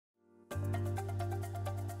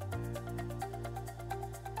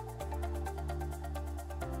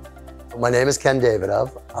My name is Ken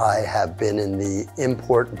Davidov. I have been in the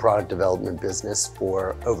import and product development business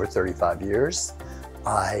for over 35 years.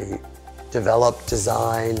 I develop,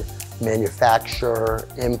 design, manufacture,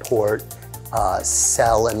 import,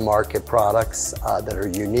 sell and market products that are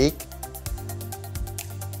unique.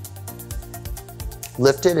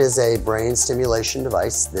 LIFTID is a brain stimulation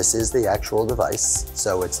device. This is the actual device.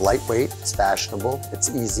 So it's lightweight, it's fashionable, it's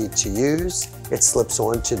easy to use. It slips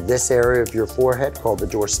onto this area of your forehead called the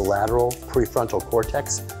dorsolateral prefrontal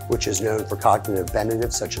cortex, which is known for cognitive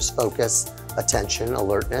benefits such as focus, attention,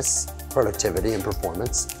 alertness, productivity, and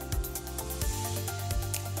performance.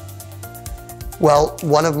 Well,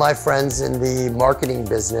 one of my friends in the marketing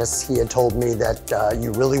business, he had told me that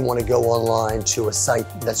you really want to go online to a site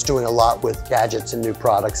that's doing a lot with gadgets and new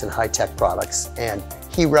products and high-tech products. And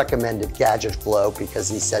he recommended Gadget Flow because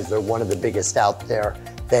he said they're one of the biggest out there.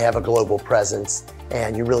 They have a global presence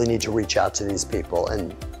and you really need to reach out to these people.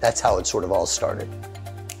 And that's how it sort of all started.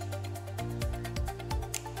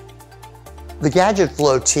 The Gadget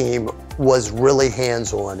Flow team was really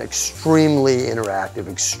hands-on, extremely interactive,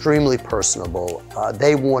 extremely personable.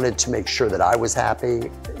 They wanted to make sure that I was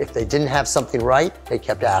happy. If they didn't have something right, they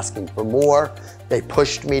kept asking for more. They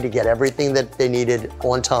pushed me to get everything that they needed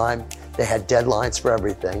on time. They had deadlines for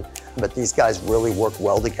everything, but these guys really worked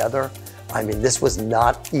well together. I mean, this was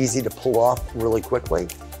not easy to pull off really quickly,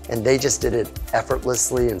 and they just did it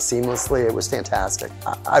effortlessly and seamlessly. It was fantastic.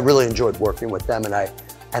 I really enjoyed working with them, and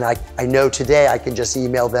I know today I can just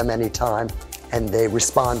email them anytime and they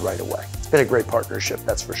respond right away. It's been a great partnership,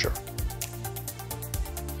 that's for sure.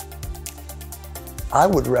 I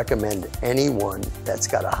would recommend anyone that's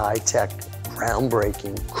got a high-tech,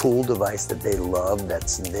 groundbreaking, cool device that they love,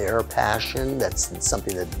 that's their passion, that's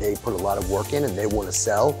something that they put a lot of work in and they want to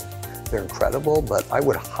sell. They're incredible, but I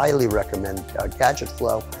would highly recommend Gadget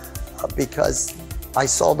Flow because I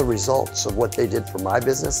saw the results of what they did for my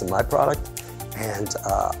business and my product. And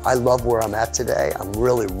I love where I'm at today. I'm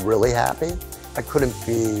really, really happy. I couldn't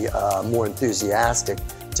be more enthusiastic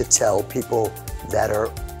to tell people that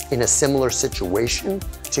are in a similar situation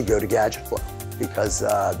to go to Gadget Flow because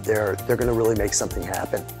they're going to really make something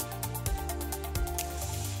happen.